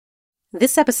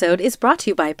This episode is brought to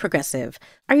you by Progressive.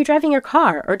 Are you driving your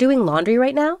car or doing laundry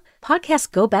right now?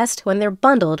 Podcasts go best when they're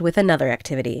bundled with another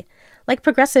activity. Like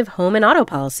Progressive home and auto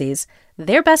policies,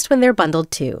 they're best when they're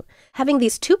bundled too. Having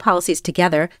these two policies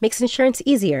together makes insurance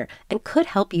easier and could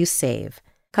help you save.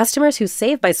 Customers who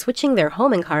save by switching their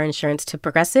home and car insurance to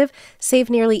Progressive save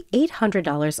nearly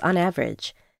 $800 on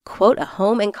average. Quote a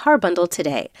home and car bundle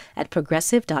today at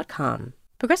Progressive.com.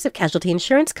 Progressive Casualty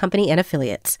Insurance Company and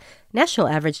Affiliates. National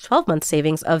average 12-month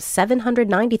savings of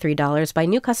 $793 by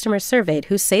new customers surveyed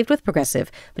who saved with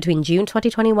Progressive between June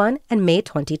 2021 and May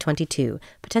 2022.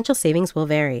 Potential savings will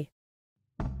vary.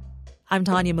 I'm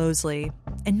Tanya Mosley.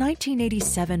 In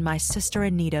 1987, my sister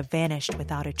Anita vanished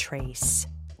without a trace.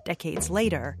 Decades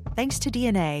later, thanks to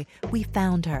DNA, we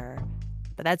found her.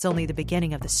 But that's only the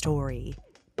beginning of the story.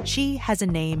 She Has a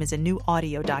Name is a new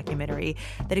audio documentary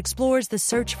that explores the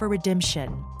search for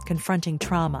redemption, confronting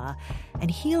trauma,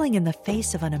 and healing in the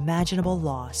face of unimaginable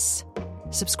loss.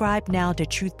 Subscribe now to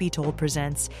Truth Be Told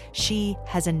presents She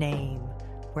Has a Name,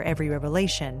 where every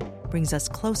revelation brings us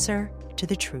closer to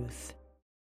the truth.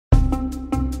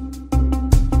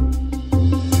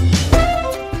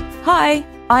 Hi,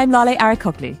 I'm Lale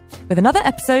Arikoglu with another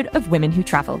episode of Women Who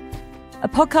Travel, a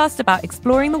podcast about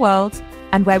exploring the world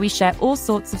and where we share all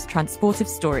sorts of transportive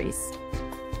stories.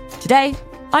 Today,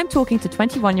 I'm talking to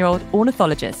 21-year-old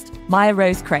ornithologist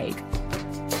Mya-Rose Craig.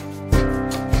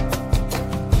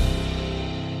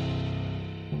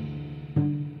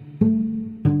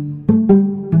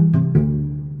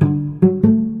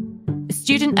 A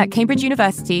student at Cambridge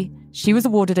University, she was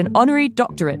awarded an honorary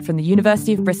doctorate from the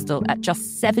University of Bristol at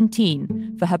just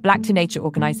 17 for her Black to Nature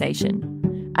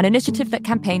organisation, an initiative that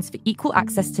campaigns for equal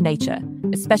access to nature,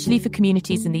 especially for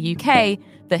communities in the UK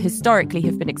that historically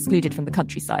have been excluded from the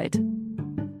countryside.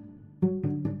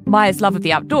 Maya's love of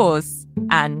the outdoors,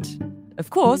 and, of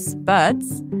course,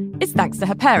 birds, is thanks to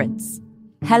her parents,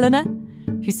 Helena,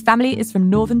 whose family is from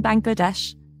northern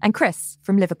Bangladesh, and Chris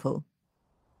from Liverpool.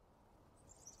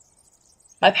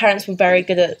 My parents were very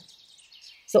good at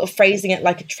sort of phrasing it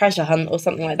like a treasure hunt or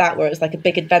something like that, where it was like a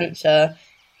big adventure.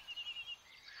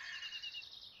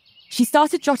 She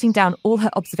started jotting down all her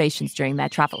observations during their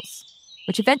travels,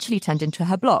 which eventually turned into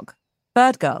her blog,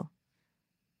 Birdgirl.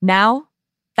 Now,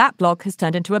 that blog has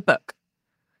turned into a book,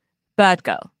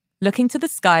 Birdgirl, Looking to the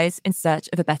Skies in Search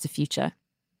of a Better Future.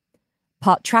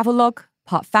 Part travelogue,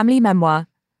 part family memoir,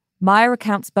 Maya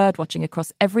recounts birdwatching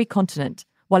across every continent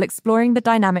while exploring the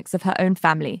dynamics of her own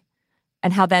family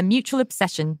and how their mutual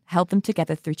obsession held them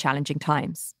together through challenging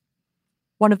times.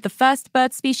 One of the first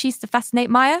bird species to fascinate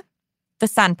Maya? The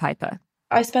sandpiper.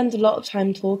 I spend a lot of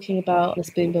time talking about the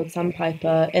spoon-billed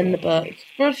sandpiper in the book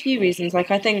for a few reasons. Like,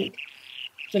 I think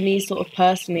for me, sort of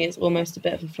personally, it's almost a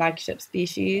bit of a flagship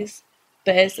species,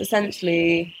 but it's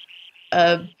essentially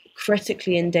a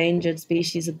critically endangered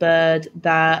species of bird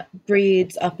that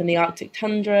breeds up in the Arctic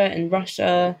tundra in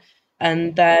Russia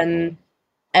and then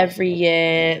every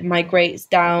year migrates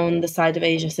down the side of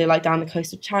Asia, so like down the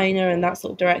coast of China and that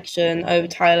sort of direction, over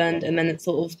Thailand, and then it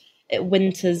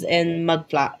winters in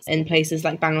mudflats in places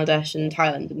like Bangladesh and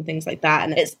Thailand and things like that.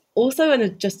 And it's also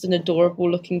just an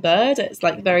adorable looking bird. It's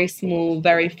like very small,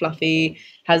 very fluffy,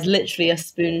 has literally a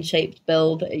spoon-shaped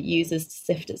bill that it uses to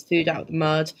sift its food out of the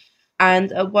mud.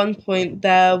 And at one point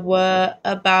there were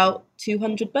about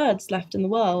 200 birds left in the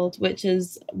world, which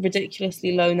is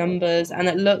ridiculously low numbers. And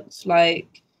it looked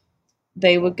like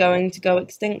they were going to go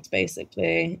extinct,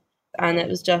 basically. And it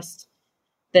was just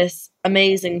this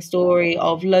amazing story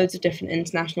of loads of different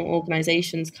international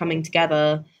organisations coming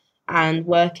together and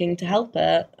working to help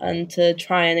it and to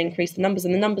try and increase the numbers.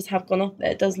 And the numbers have gone up.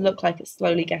 It does look like it's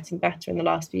slowly getting better in the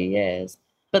last few years.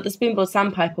 But the spoon-billed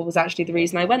sandpiper was actually the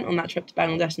reason I went on that trip to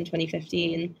Bangladesh in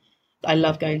 2015. I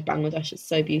love going to Bangladesh. It's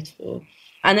so beautiful.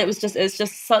 And it's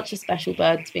just such a special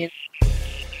bird to me.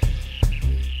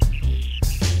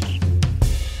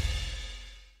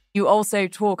 You also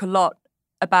talk a lot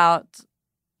about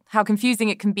how confusing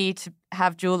it can be to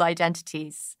have dual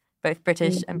identities, both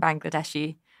British and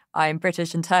Bangladeshi. I'm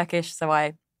British and Turkish, so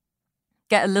I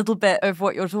get a little bit of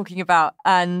what you're talking about.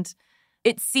 And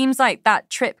it seems like that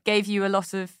trip gave you a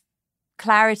lot of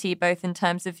clarity, both in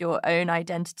terms of your own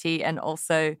identity and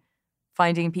also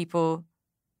finding people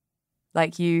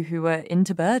like you who were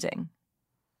into birding.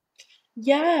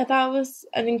 Yeah, that was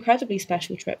an incredibly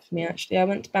special trip for me, actually. I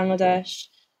went to Bangladesh.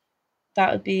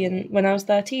 That would be when I was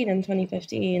 13 in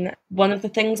 2015. One of the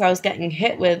things I was getting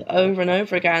hit with over and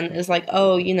over again is like,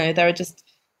 there are just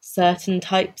certain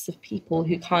types of people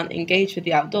who can't engage with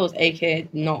the outdoors, aka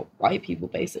not white people,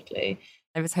 basically.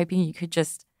 I was hoping you could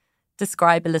just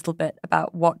describe a little bit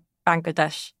about what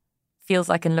Bangladesh feels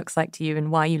like and looks like to you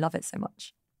and why you love it so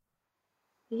much.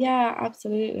 Yeah,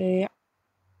 absolutely.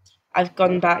 I've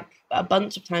gone back a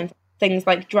bunch of times. Things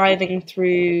like driving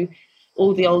through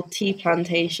all the old tea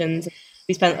plantations.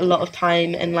 We spent a lot of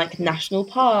time in like national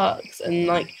parks and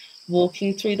like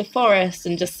walking through the forest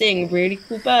and just seeing really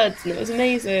cool birds, and it was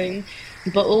amazing.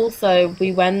 But also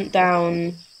we went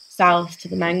down south to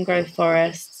the mangrove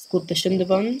forests called the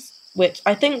Sundarbans, which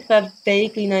I think they're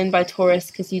vaguely known by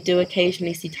tourists because you do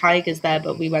occasionally see tigers there,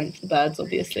 but we went for the birds,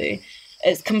 obviously.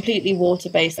 It's completely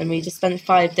water-based, and we just spent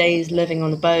 5 days living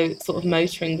on a boat, sort of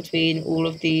motoring between all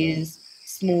of these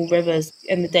small rivers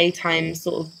in the daytime,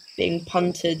 sort of being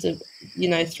punted,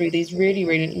 through these really,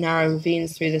 really narrow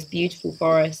ravines through this beautiful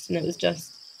forest. And it was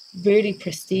just really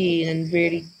pristine and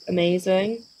really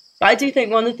amazing. But I do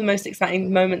think one of the most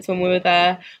exciting moments when we were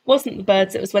there wasn't the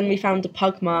birds, it was when we found a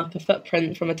pug mark, a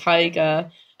footprint from a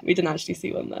tiger. We didn't actually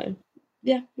see one though.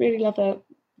 Yeah, really love it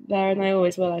there, and I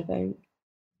always will, I think.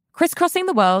 Crisscrossing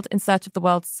the world in search of the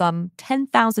world's some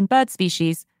 10,000 bird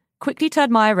species quickly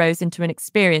turned Mya-Rose into an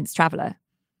experienced traveller.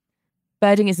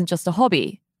 Birding isn't just a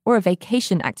hobby or a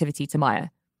vacation activity to Mya.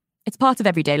 It's part of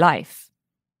everyday life.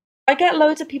 I get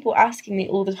loads of people asking me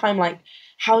all the time, like,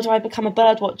 how do I become a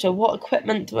bird watcher? What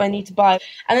equipment do I need to buy?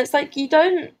 And it's like, you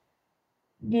don't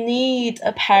need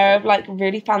a pair of like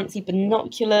really fancy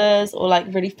binoculars or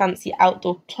like really fancy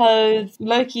outdoor clothes.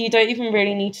 Loki, you don't even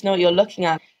really need to know what you're looking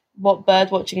at. What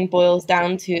bird watching boils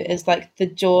down to is like the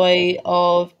joy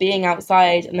of being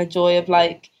outside and the joy of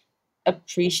like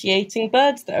appreciating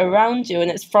birds that are around you. And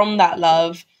it's from that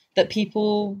love that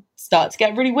people start to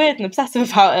get really weird and obsessive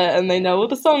about it, and they know all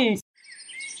the songs.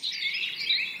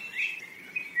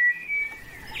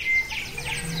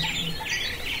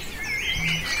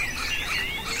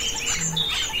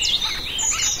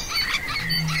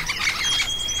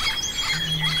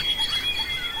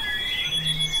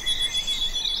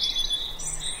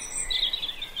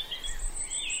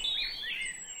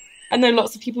 I know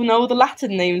lots of people know all the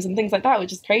Latin names and things like that,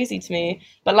 which is crazy to me.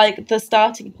 But like the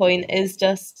starting point is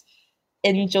just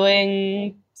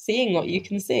enjoying seeing what you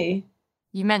can see.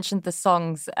 You mentioned the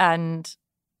songs, and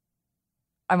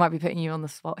I might be putting you on the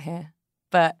spot here,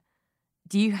 but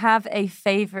do you have a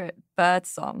favourite bird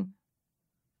song?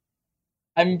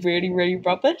 I'm really, really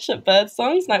rubbish at bird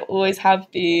songs, and I always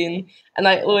have been. And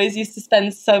I always used to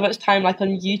spend so much time like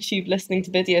on YouTube listening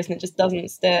to videos, and it just doesn't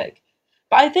stick.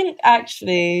 But I think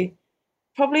actually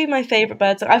probably my favourite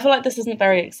bird song, I feel like this isn't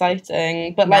very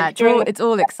exciting, but like it's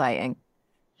all exciting.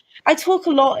 I talk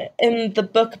a lot in the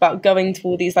book about going to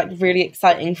all these like really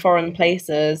exciting foreign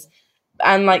places,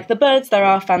 and like the birds there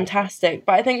are fantastic.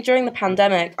 But I think during the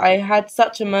pandemic, I had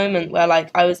such a moment where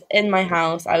like I was in my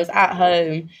house, I was at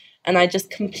home, and I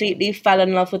just completely fell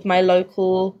in love with my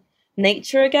local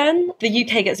nature again. The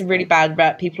UK gets a really bad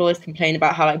rep. People always complain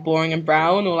about how like boring and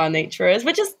brown all our nature is,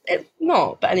 which is it's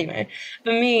not. But anyway,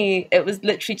 for me, it was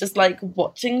literally just like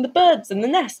watching the birds in the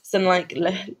nests and like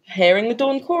hearing the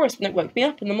dawn chorus when it woke me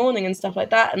up in the morning and stuff like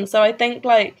that. And so I think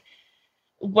like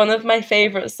one of my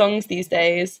favourite songs these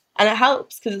days, and it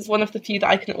helps because it's one of the few that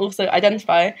I can also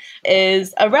identify,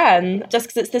 is a wren, just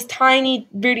because it's this tiny,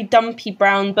 really dumpy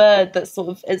brown bird that sort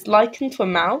of is likened to a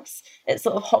mouse. It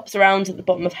sort of hops around at the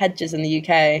bottom of hedges in the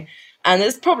UK, and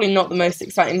it's probably not the most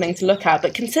exciting thing to look at,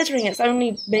 but considering it's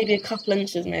only maybe a couple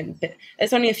inches,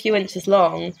 it's only a few inches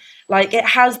long, like it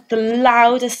has the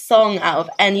loudest song out of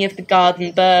any of the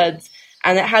garden birds.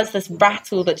 And it has this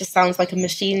rattle that just sounds like a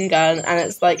machine gun, and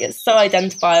it's like, it's so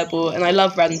identifiable. And I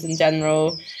love wrens in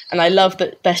general, and I love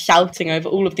that they're shouting over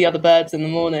all of the other birds in the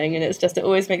morning, and it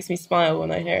always makes me smile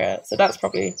when I hear it. So that's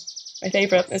probably my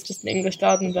favourite. It's just an English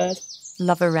garden bird.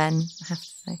 Love a wren, I have to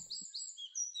say.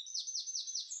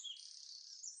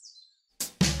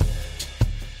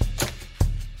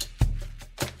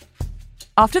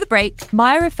 After the break,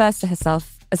 Mya refers to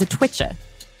herself as a twitcher.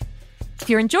 If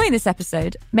you're enjoying this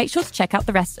episode, make sure to check out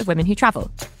the rest of Women Who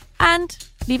Travel and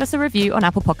leave us a review on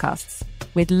Apple Podcasts.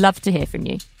 We'd love to hear from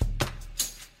you.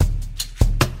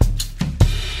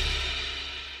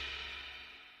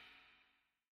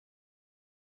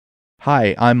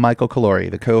 Hi, I'm Michael Calori,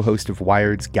 the co-host of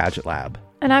Wired's Gadget Lab.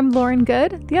 And I'm Lauren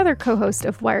Good, the other co-host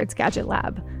of Wired's Gadget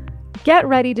Lab. Get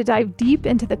ready to dive deep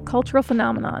into the cultural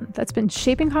phenomenon that's been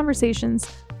shaping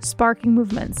conversations, sparking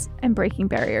movements, and breaking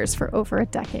barriers for over a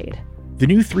decade. The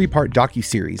new 3-part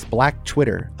docuseries, Black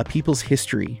Twitter, A People's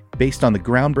History, based on the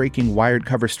groundbreaking Wired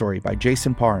cover story by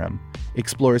Jason Parham,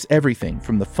 explores everything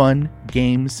from the fun,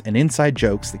 games, and inside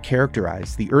jokes that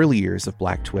characterize the early years of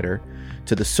Black Twitter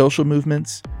to the social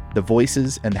movements, the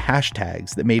voices, and the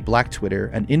hashtags that made Black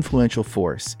Twitter an influential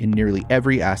force in nearly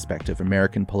every aspect of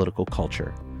American political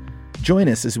culture. Join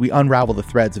us as we unravel the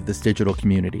threads of this digital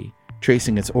community,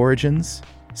 tracing its origins,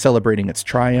 celebrating its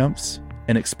triumphs,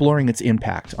 and exploring its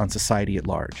impact on society at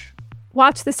large.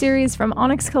 Watch the series from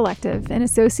Onyx Collective in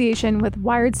association with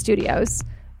Wired Studios,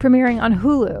 premiering on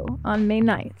Hulu on May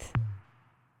 9th.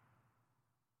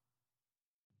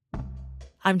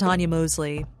 I'm Tanya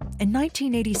Mosley. In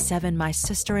 1987, my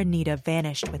sister Anita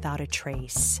vanished without a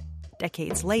trace.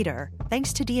 Decades later,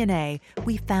 thanks to DNA,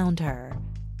 we found her.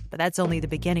 But that's only the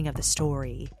beginning of the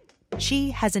story.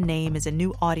 She Has a Name is a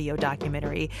new audio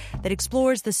documentary that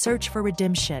explores the search for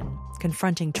redemption,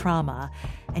 confronting trauma,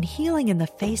 and healing in the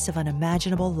face of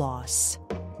unimaginable loss.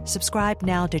 Subscribe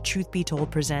now to Truth Be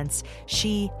Told presents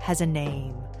She Has a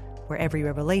Name, where every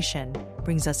revelation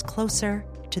brings us closer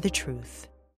to the truth.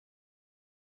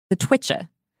 The twitcher,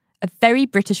 a very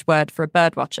British word for a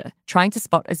birdwatcher trying to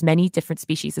spot as many different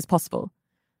species as possible.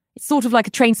 It's sort of like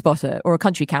a train spotter or a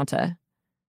country counter.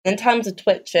 In terms of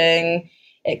twitching,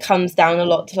 it comes down a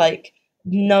lot to like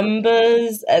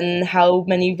numbers and how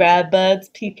many rare birds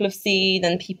people have seen,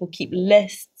 and people keep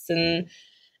lists and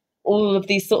all of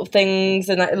these sort of things.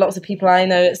 And like, lots of people I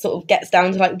know, it sort of gets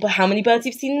down to like how many birds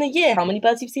you've seen in a year, how many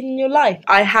birds you've seen in your life.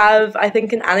 I have, I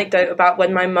think, an anecdote about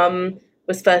when my mum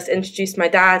was first introduced to my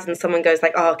dad and someone goes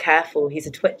like, oh, careful, he's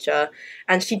a twitcher.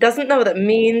 And she doesn't know what that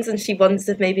means, and she wonders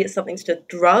if maybe it's something to do with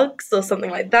drugs or something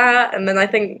like that. And then I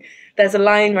think there's a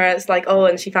line where it's like, oh,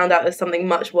 and she found out it was something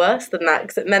much worse than that,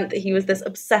 because it meant that he was this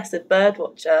obsessive bird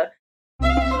watcher.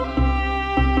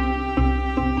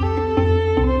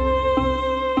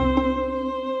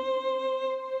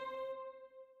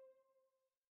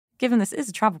 Given this is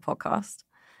a travel podcast,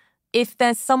 if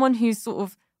there's someone who's sort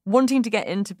of wanting to get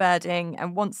into birding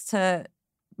and wants to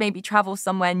maybe travel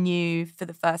somewhere new for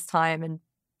the first time and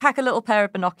pack a little pair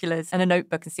of binoculars and a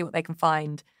notebook and see what they can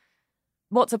find,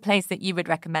 what's a place that you would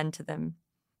recommend to them?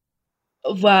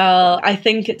 Well, I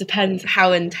think it depends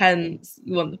how intense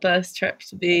you want the first trip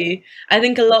to be. I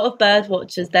think a lot of bird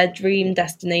watchers, their dream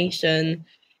destination,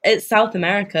 it's South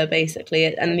America,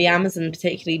 basically, and the Amazon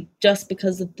particularly, just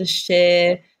because of the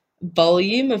sheer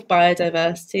volume of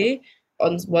biodiversity.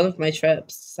 On one of my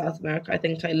trips to South America, I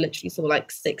think I literally saw like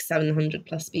 600-700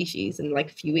 plus species in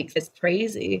like a few weeks. It's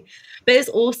crazy. But it's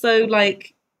also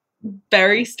like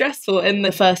very stressful in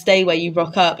the first day where you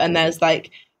rock up and there's like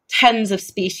tens of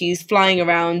species flying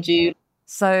around you.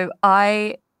 So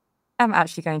I am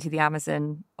actually going to the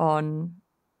Amazon on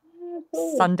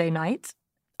Sunday night.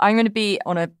 I'm going to be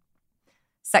on a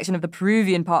section of the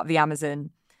Peruvian part of the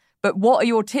Amazon. But what are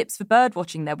your tips for bird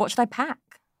watching there? What should I pack?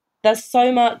 There's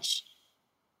so much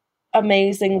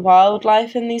amazing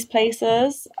wildlife in these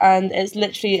places, and it's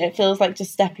literally, it feels like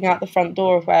just stepping out the front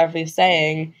door of wherever you're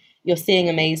staying, you're seeing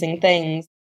amazing things.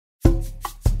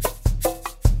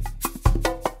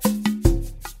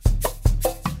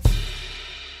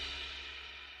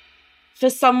 For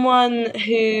someone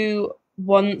who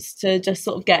wants to just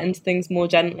sort of get into things more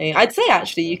gently, I'd say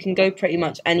actually you can go pretty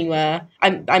much anywhere.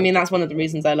 I mean, that's one of the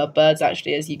reasons I love birds,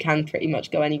 actually, is you can pretty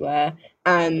much go anywhere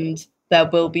and there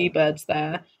will be birds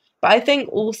there. But I think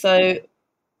also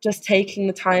just taking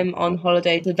the time on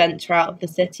holiday to venture out of the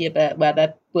city a bit, where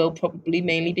there will probably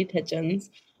mainly be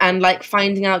pigeons, and like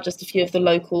finding out just a few of the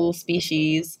local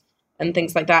species and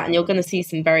things like that. And you're going to see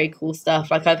some very cool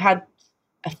stuff. Like I've had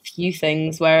a few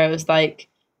things where it was like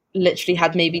literally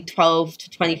had maybe 12 to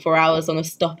 24 hours on a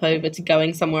stopover to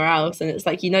going somewhere else. And it's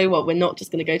like, you know what, we're not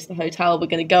just going to go to the hotel. We're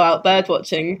going to go out bird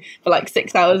watching for like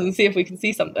 6 hours and see if we can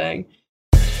see something.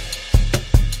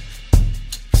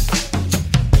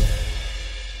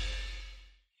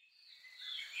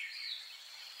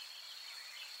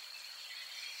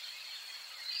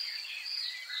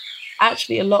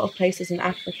 Actually, a lot of places in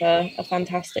Africa are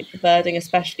fantastic for birding,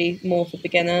 especially more for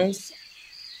beginners.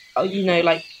 You know,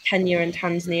 like Kenya and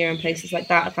Tanzania and places like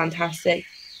that are fantastic.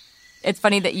 It's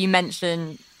funny that you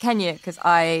mention Kenya, because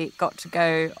I got to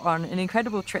go on an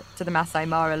incredible trip to the Masai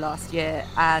Mara last year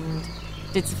and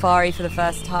did safari for the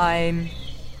first time.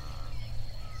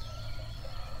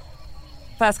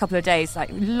 First couple of days, like,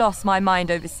 lost my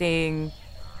mind over seeing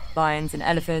lions and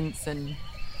elephants and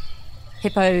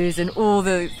hippos and all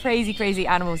the crazy, crazy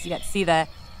animals you get to see there.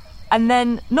 And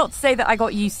then, not to say that I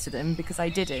got used to them, because I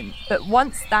didn't, but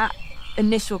once that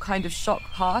initial kind of shock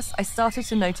passed, I started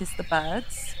to notice the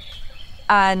birds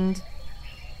and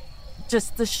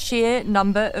just the sheer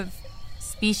number of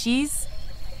species.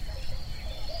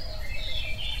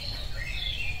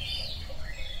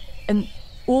 And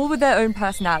all with their own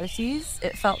personalities,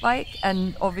 it felt like,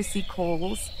 and obviously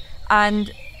calls.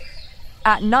 And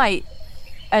at night,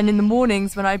 And in the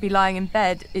mornings when I'd be lying in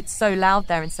bed, it's so loud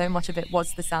there, and so much of it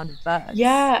was the sound of birds.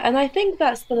 Yeah, and I think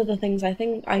that's one of the things I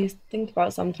think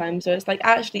about sometimes. So it's like,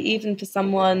 actually, even for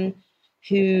someone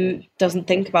who doesn't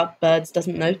think about birds,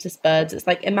 doesn't notice birds, it's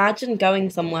like, imagine going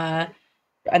somewhere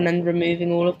and then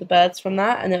removing all of the birds from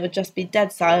that, and it would just be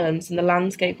dead silence, and the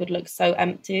landscape would look so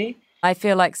empty. I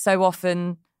feel like so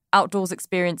often outdoors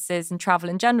experiences and travel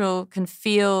in general can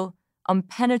feel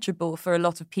unpenetrable for a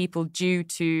lot of people due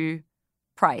to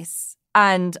price.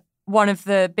 And one of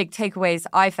the big takeaways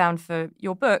I found for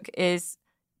your book is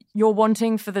you're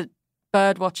wanting for the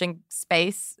birdwatching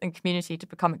space and community to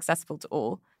become accessible to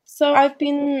all. So I've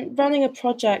been running a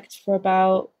project for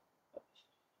about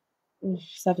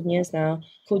 7 years now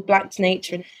called Black to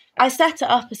Nature. I set it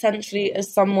up essentially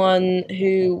as someone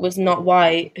who was not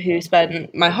white, who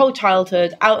spent my whole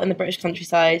childhood out in the British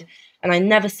countryside, and I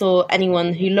never saw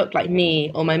anyone who looked like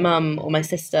me or my mum or my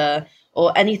sister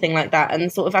or anything like that.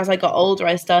 And sort of as I got older,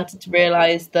 I started to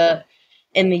realise that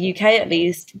in the UK at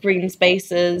least, green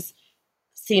spaces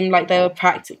seemed like they were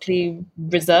practically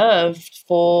reserved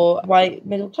for white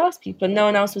middle class people, and no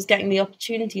one else was getting the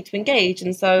opportunity to engage.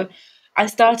 And so I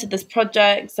started this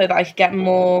project so that I could get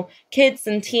more kids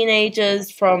and teenagers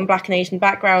from Black and Asian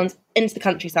backgrounds into the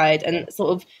countryside, and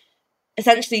sort of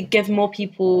essentially give more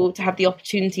people to have the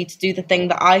opportunity to do the thing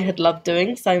that I had loved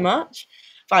doing so much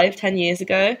 5-10 years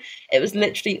ago. It was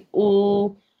literally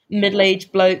all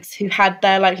middle-aged blokes who had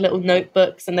their like little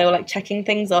notebooks, and they were like checking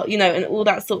things up, and all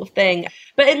that sort of thing.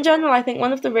 But in general, I think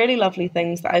one of the really lovely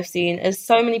things that I've seen is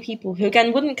so many people who,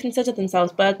 again, wouldn't consider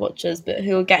themselves bird watchers, but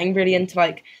who are getting really into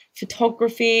like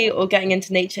photography or getting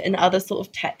into nature in other sort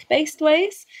of tech-based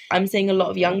ways. I'm seeing a lot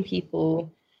of young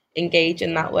people engage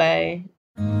in that way.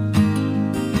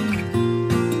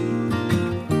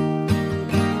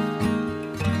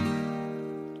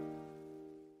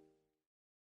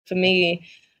 For me,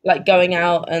 like going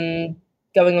out and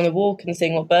going on a walk and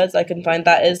seeing what birds I can find,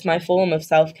 that is my form of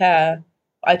self-care.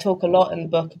 I talk a lot in the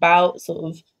book about sort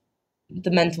of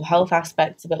the mental health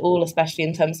aspects of it all, especially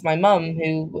in terms of my mum,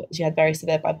 she had very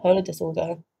severe bipolar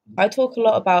disorder. I talk a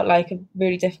lot about like a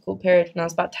really difficult period when I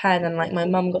was about 10, and like my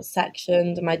mum got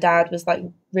sectioned and my dad was like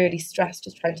really stressed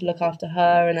just trying to look after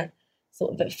her, and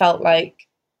it felt like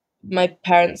my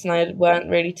parents and I weren't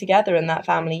really together in that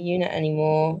family unit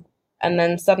anymore. And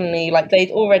then suddenly, like, they'd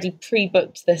already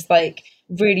pre-booked this, like,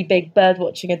 really big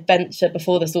birdwatching adventure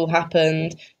before this all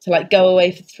happened, to, like, go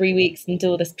away for 3 weeks and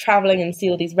do all this travelling and see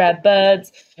all these rare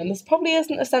birds. And this probably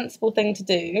isn't a sensible thing to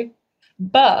do.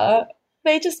 But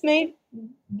they just made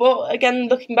what, again,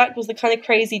 looking back, was the kind of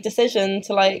crazy decision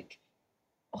to, like,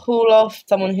 haul off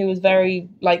someone who was very,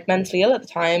 like, mentally ill at the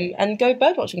time and go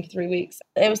birdwatching for 3 weeks.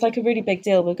 It was, like, a really big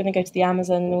deal. We were going to go to the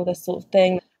Amazon and all this sort of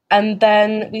thing. And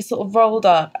then we sort of rolled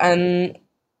up, and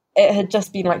it had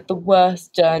just been like the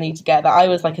worst journey together. I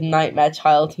was like a nightmare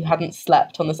child who hadn't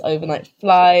slept on this overnight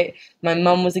flight. My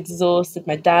mum was exhausted,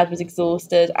 my dad was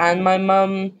exhausted, and my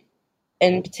mum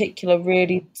in particular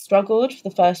really struggled for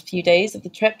the first few days of the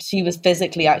trip. She was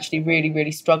physically actually really,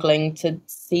 really struggling to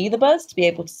see the birds, to be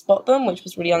able to spot them, which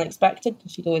was really unexpected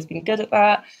because she'd always been good at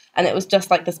that. And it was just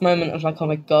like this moment of like, oh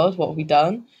my God, what have we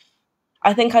done?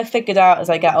 I think I figured out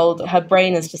as I get older, her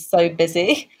brain is just so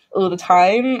busy all the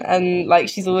time, and like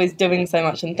she's always doing so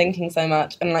much and thinking so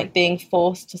much, and like being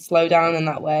forced to slow down in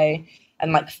that way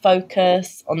and like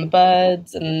focus on the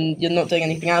birds, and you're not doing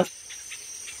anything else.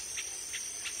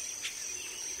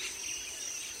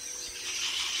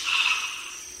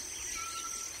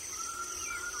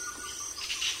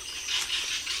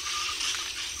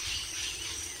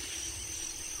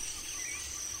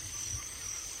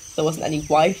 There wasn't any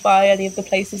Wi-Fi any of the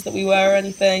places that we were or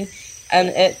anything, and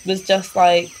it was just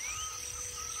like,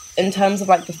 in terms of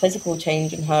like the physical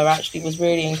change in her, actually was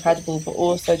really incredible, but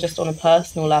also just on a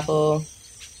personal level,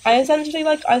 I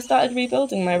started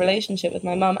rebuilding my relationship with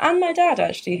my mum and my dad,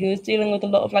 actually, who was dealing with a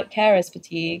lot of like carers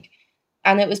fatigue,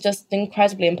 and it was just an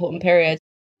incredibly important period.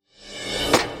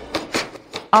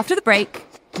 After the break,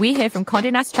 we hear from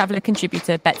Condé Nast Traveler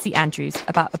contributor Betsy Andrews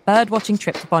about a birdwatching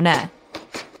trip to Bonaire.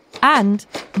 And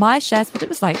Maya shares what it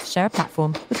was like to share a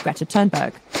platform with Greta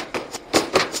Thunberg.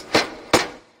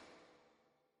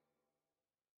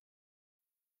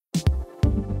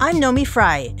 I'm Nomi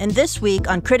Fry, and this week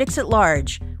on Critics at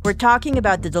Large, we're talking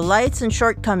about the delights and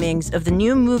shortcomings of the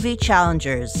new movie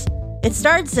Challengers. It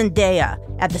stars Zendaya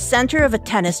at the center of a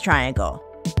tennis triangle,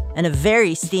 and a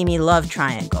very steamy love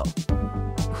triangle.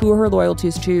 Who are her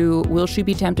loyalties to? Will she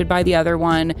be tempted by the other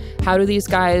one? How do these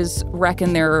guys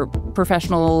reckon their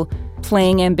professional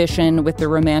playing ambition with their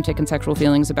romantic and sexual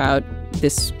feelings about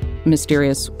this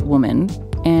mysterious woman?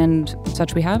 And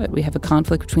such we have it. We have a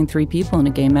conflict between three people in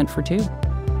a game meant for two.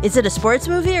 Is it a sports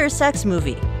movie or a sex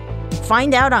movie?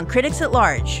 Find out on Critics at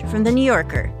Large from The New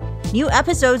Yorker. New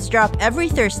episodes drop every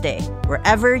Thursday,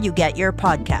 wherever you get your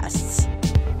podcasts.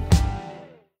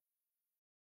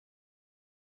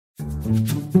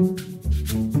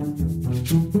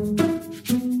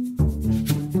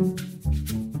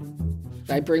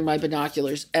 I bring my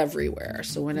binoculars everywhere,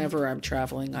 so whenever I'm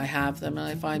traveling, I have them, and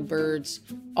I find birds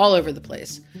all over the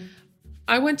place.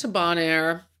 I went to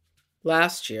Bonaire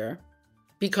last year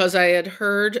because I had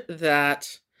heard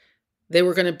that they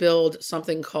were going to build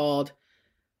something called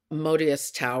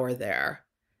Mya-Rose Tower there.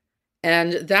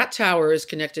 And that tower is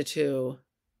connected to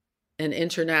an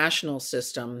international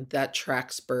system that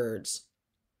tracks birds.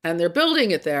 And they're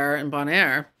building it there in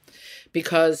Bonaire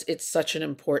because it's such an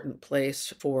important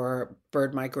place for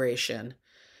bird migration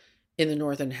in the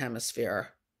Northern Hemisphere.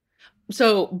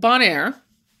 So Bonaire,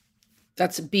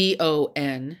 that's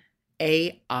Bonaire,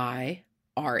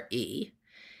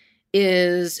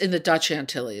 is in the Dutch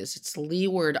Antilles. It's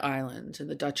Leeward Island in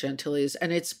the Dutch Antilles,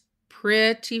 and it's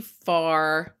pretty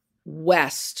far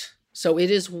west. So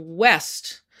it is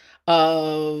west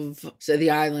of the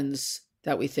islands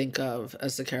that we think of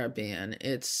as the Caribbean.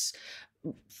 It's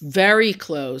very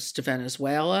close to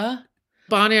Venezuela.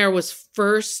 Bonaire was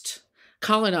first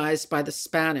colonized by the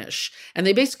Spanish, and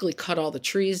they basically cut all the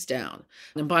trees down.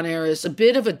 And Bonaire is a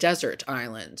bit of a desert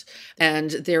island,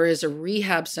 and there is a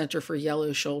rehab center for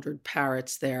yellow-shouldered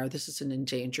parrots there. This is an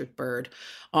endangered bird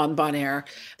on Bonaire.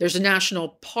 There's a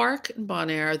national park in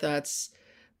Bonaire that's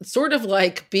sort of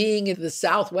like being in the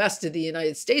southwest of the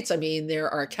United States. I mean, there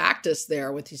are cactus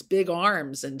there with these big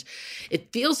arms, and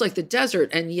it feels like the desert,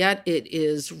 and yet it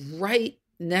is right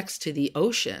next to the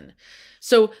ocean.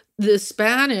 So the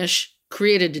Spanish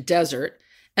created a desert,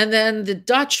 and then the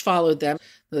Dutch followed them.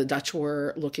 The Dutch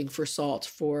were looking for salt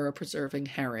for preserving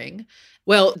herring.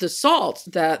 Well, the salt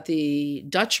that the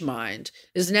Dutch mined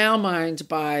is now mined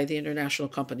by the international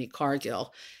company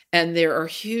Cargill, and there are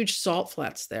huge salt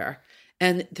flats there,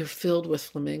 and they're filled with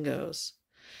flamingos.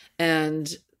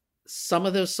 And some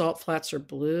of those salt flats are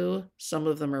blue, some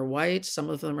of them are white, some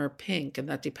of them are pink, and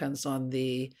that depends on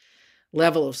the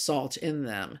level of salt in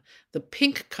them. The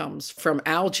pink comes from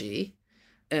algae,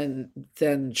 and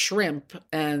then shrimp,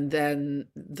 and then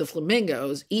the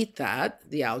flamingos eat that,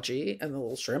 the algae and the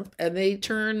little shrimp, and they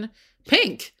turn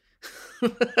pink.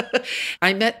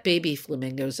 I met baby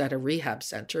flamingos at a rehab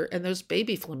center, and those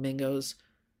baby flamingos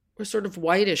were sort of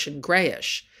whitish and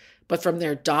grayish, but from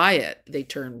their diet, they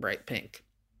turn bright pink.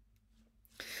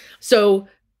 So,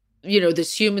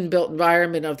 this human-built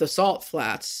environment of the salt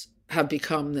flats have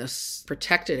become this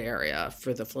protected area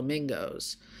for the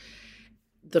flamingos.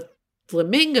 The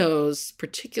flamingos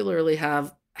particularly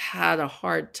have had a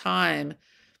hard time.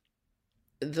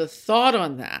 The thought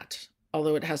on that,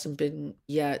 although it hasn't been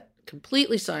yet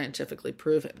completely scientifically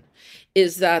proven,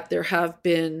 is that there have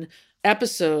been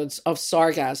episodes of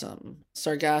sargassum.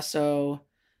 Sargasso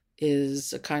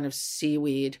is a kind of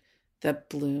seaweed that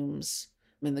blooms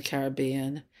in the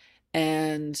Caribbean,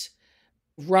 and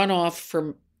runoff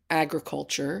from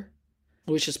agriculture,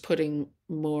 which is putting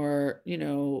more,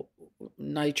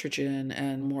 nitrogen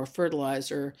and more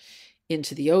fertilizer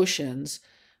into the oceans,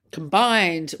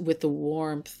 combined with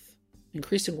the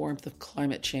increasing warmth of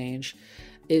climate change,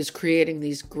 is creating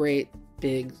these great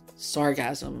big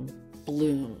sargassum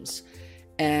blooms.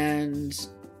 And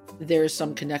there's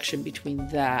some connection between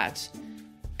that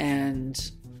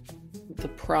and the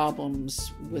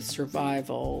problems with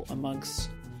survival amongst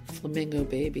flamingo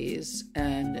babies,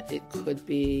 and it could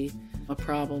be a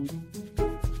problem.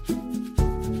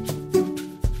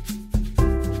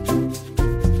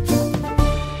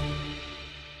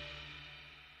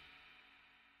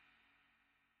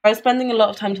 I was spending a lot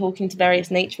of time talking to various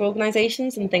nature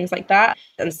organizations and things like that,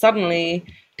 and suddenly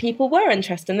people were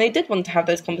interested and they did want to have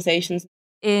those conversations.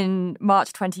 In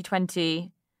March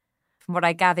 2020, from what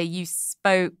I gather, you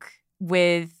spoke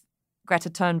with Greta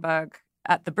Thunberg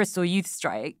at the Bristol Youth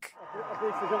Strike.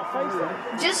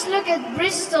 Just look at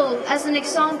Bristol as an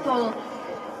example.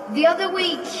 The other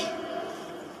week,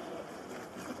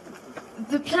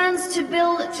 the plans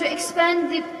to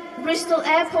expand the Bristol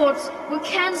airport were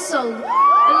cancelled.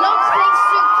 A lot thanks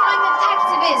to climate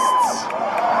activists.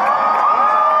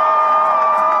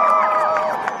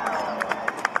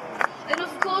 And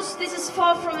of course, this is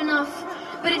far from enough,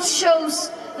 but it shows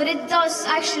that it does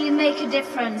actually make a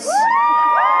difference.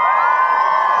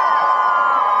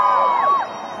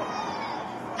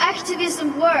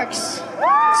 Activism works, so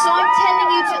I'm telling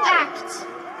you to act.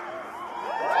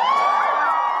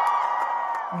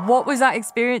 What was that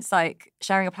experience like,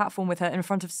 sharing a platform with her in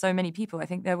front of so many people? I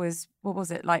think there was,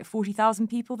 40,000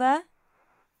 people there?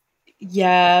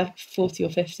 Yeah, 40 or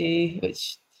 50,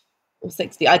 or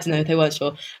 60, I don't know, they weren't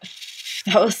sure.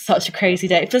 That was such a crazy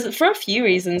day for a few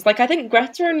reasons. Like, I think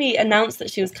Greta only announced that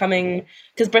she was coming,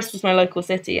 because Bristol's my local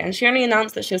city, and she only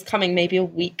announced that she was coming maybe a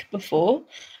week before.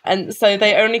 And so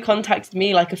they only contacted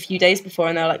me like a few days before,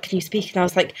 and they were like, can you speak? And I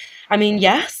was like, I mean,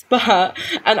 yes, but...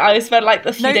 And I spent like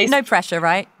the few days... No pressure,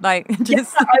 right? Like,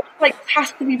 just... Yeah, I was like, it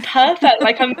has to be perfect.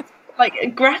 Like, I'm...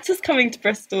 Like, Greta's coming to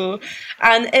Bristol.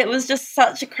 And it was just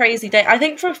such a crazy day. I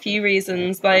think for a few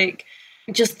reasons, like...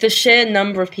 just the sheer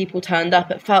number of people turned up.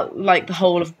 It felt like the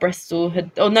whole of Bristol had,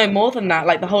 or no, more than that,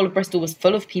 like the whole of Bristol was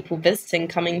full of people visiting,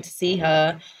 coming to see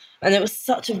her. And it was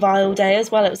such a vile day as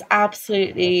well. It was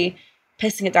absolutely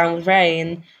pissing it down with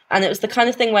rain. And it was the kind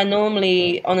of thing where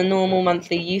normally on a normal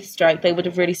monthly youth strike, they would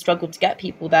have really struggled to get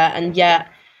people there. And yet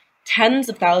tens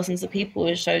of thousands of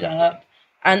people showed up.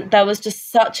 And there was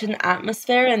just such an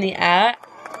atmosphere in the air.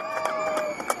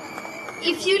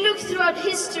 If you look throughout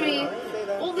history,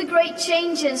 all the great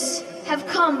changes have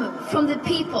come from the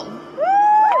people.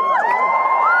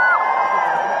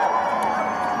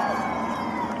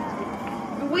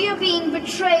 We are being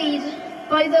betrayed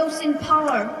by those in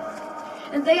power,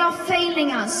 and they are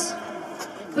failing us,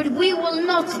 but we will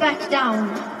not back down.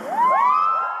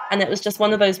 And it was just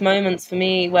one of those moments for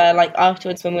me where, like,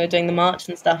 afterwards when we were doing the march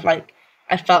and stuff, like,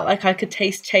 I felt like I could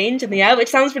taste change in the air, which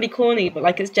sounds really corny, but,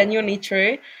 like, it's genuinely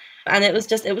true. And it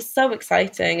was so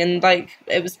exciting. And, like,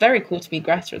 it was very cool to meet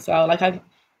Greta as well. Like, I've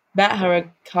met her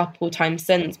a couple times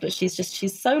since, but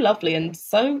she's so lovely and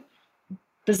so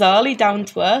bizarrely down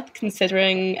to earth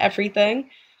considering everything.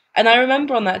 And I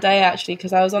remember on that day, actually,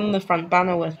 because I was on the front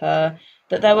banner with her,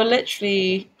 that there were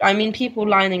literally, I mean, people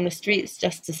lining the streets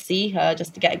just to see her,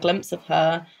 just to get a glimpse of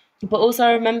her. But also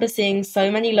I remember seeing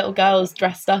so many little girls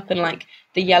dressed up in, like,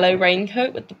 the yellow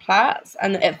raincoat with the plaits,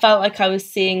 and it felt like I was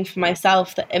seeing for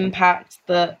myself the impact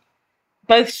that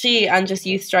both she and just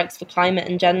Youth Strikes for Climate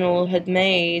in general had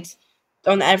made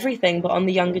on everything, but on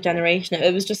the younger generation.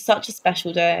 It was just such a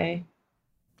special day.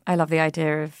 I love the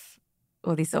idea of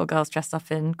all these little girls dressed up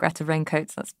in Greta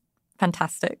raincoats. That's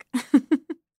fantastic.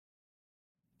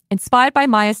 Inspired by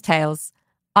Maya's tales,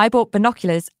 I bought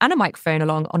binoculars and a microphone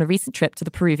along on a recent trip to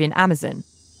the Peruvian Amazon.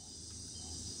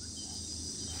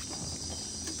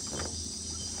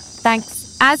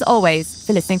 Thanks, as always,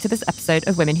 for listening to this episode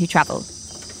of Women Who Travel.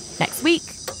 Next week,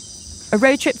 a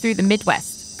road trip through the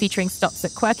Midwest featuring stops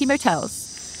at quirky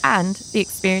motels and the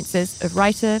experiences of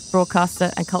writer,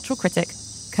 broadcaster and cultural critic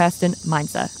Kirsten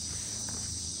Meinzer.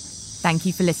 Thank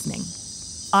you for listening.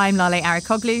 I'm Lale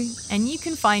Arikoglu, and you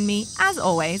can find me, as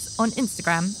always, on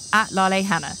Instagram at Lale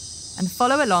Hannah, and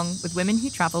follow along with Women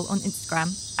Who Travel on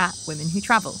Instagram at Women Who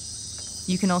Travel.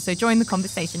 You can also join the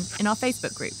conversation in our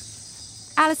Facebook group.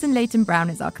 Alison Leighton-Brown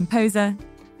is our composer.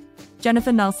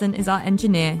 Jennifer Nelson is our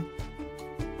engineer.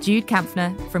 Jude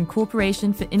Kampfner from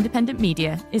Corporation for Independent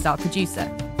Media is our producer.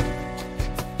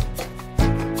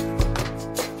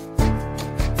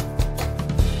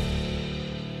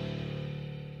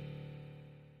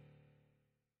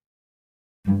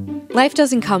 Life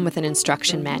doesn't come with an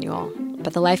instruction manual,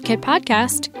 but the Life Kit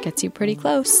podcast gets you pretty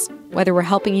close. Whether we're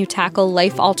helping you tackle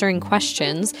life-altering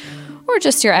questions or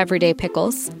just your everyday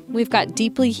pickles, we've got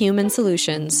deeply human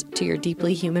solutions to your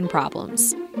deeply human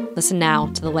problems. Listen now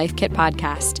to the Life Kit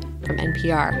podcast from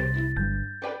NPR.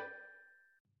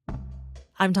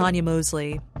 I'm Tanya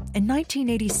Mosley. In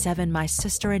 1987, my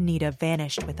sister Anita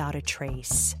vanished without a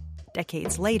trace.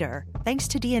 Decades later, thanks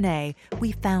to DNA,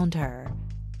 we found her.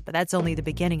 But that's only the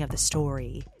beginning of the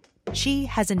story. She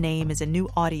Has a Name is a new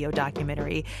audio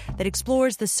documentary that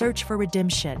explores the search for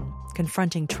redemption,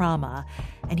 confronting trauma,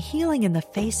 and healing in the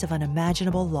face of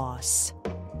unimaginable loss.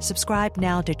 Subscribe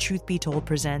now to Truth Be Told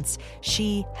presents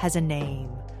She Has a Name,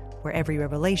 where every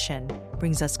revelation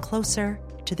brings us closer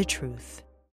to the truth.